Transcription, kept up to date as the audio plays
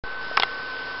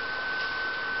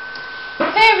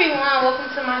Hey everyone, welcome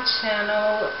to my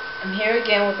channel. I'm here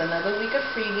again with another week of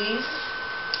freebies.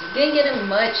 Didn't get in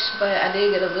much, but I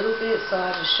did get a little bit, so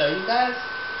I'll just show you guys.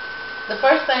 The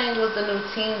first thing was the new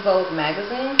Teen Vogue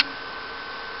magazine.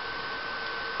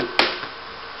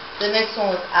 The next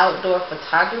one was Outdoor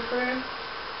Photographer.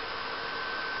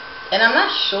 And I'm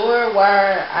not sure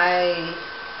where I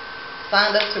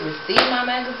signed up to receive my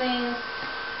magazines.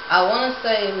 I want to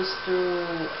say it was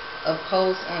through a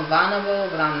post on Vonable,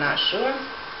 but I'm not sure.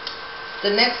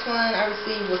 The next one I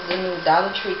received was the new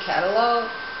Dollar Tree catalog,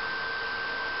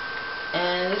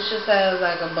 and this just has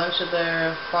like a bunch of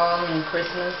their fall and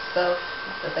Christmas stuff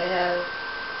that they have.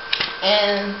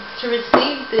 And to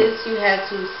receive this, you had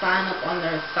to sign up on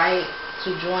their site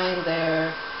to join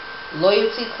their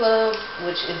loyalty club,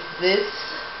 which is this,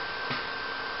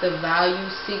 the Value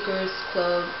Seekers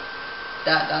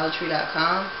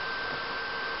Club.dollartree.com.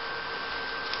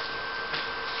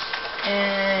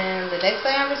 And the next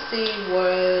thing I received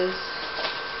was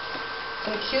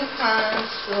some coupons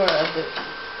for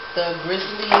the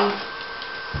Grizzly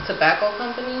Tobacco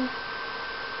Company.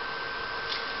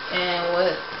 And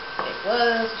what it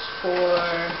was for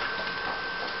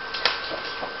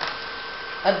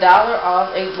 $1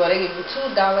 off. Well, they gave you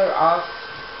 $2 off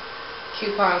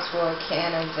coupons for a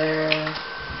can of their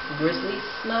Grizzly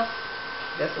Snuff. I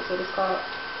guess that's what it's called.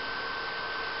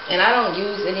 And I don't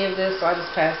use any of this, so I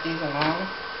just pass these along.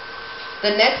 The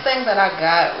next thing that I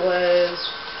got was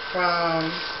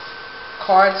from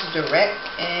Cards Direct,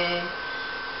 and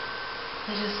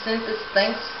they just sent this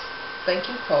thank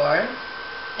you card.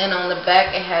 And on the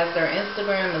back it has their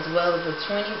Instagram as well as a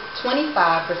 25%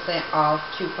 off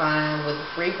coupon with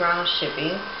free ground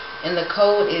shipping. And the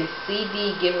code is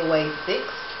CD Giveaway 6,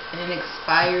 and it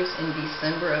expires in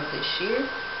December of this year.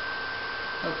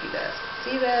 Hope you guys can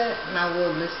see that, and I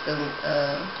will list the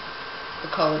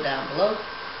code down below.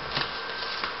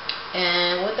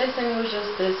 And what they sent me was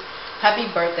just this happy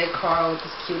birthday card with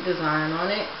this cute design on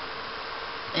it,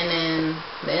 and then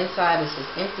the inside is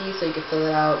just empty, so you can fill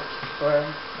it out for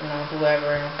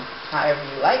whoever, however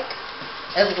you like,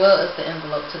 as well as the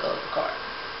envelope to go with the card.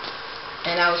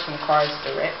 And that was from Cards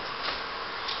Direct.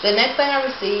 The next thing I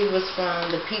received was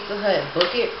from the Pizza Hut Book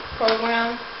It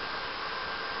program.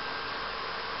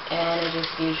 And it just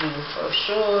gives you the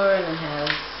brochure, and it has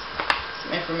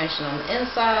some information on the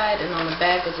inside, and on the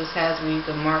back it just has where you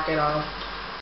can mark it off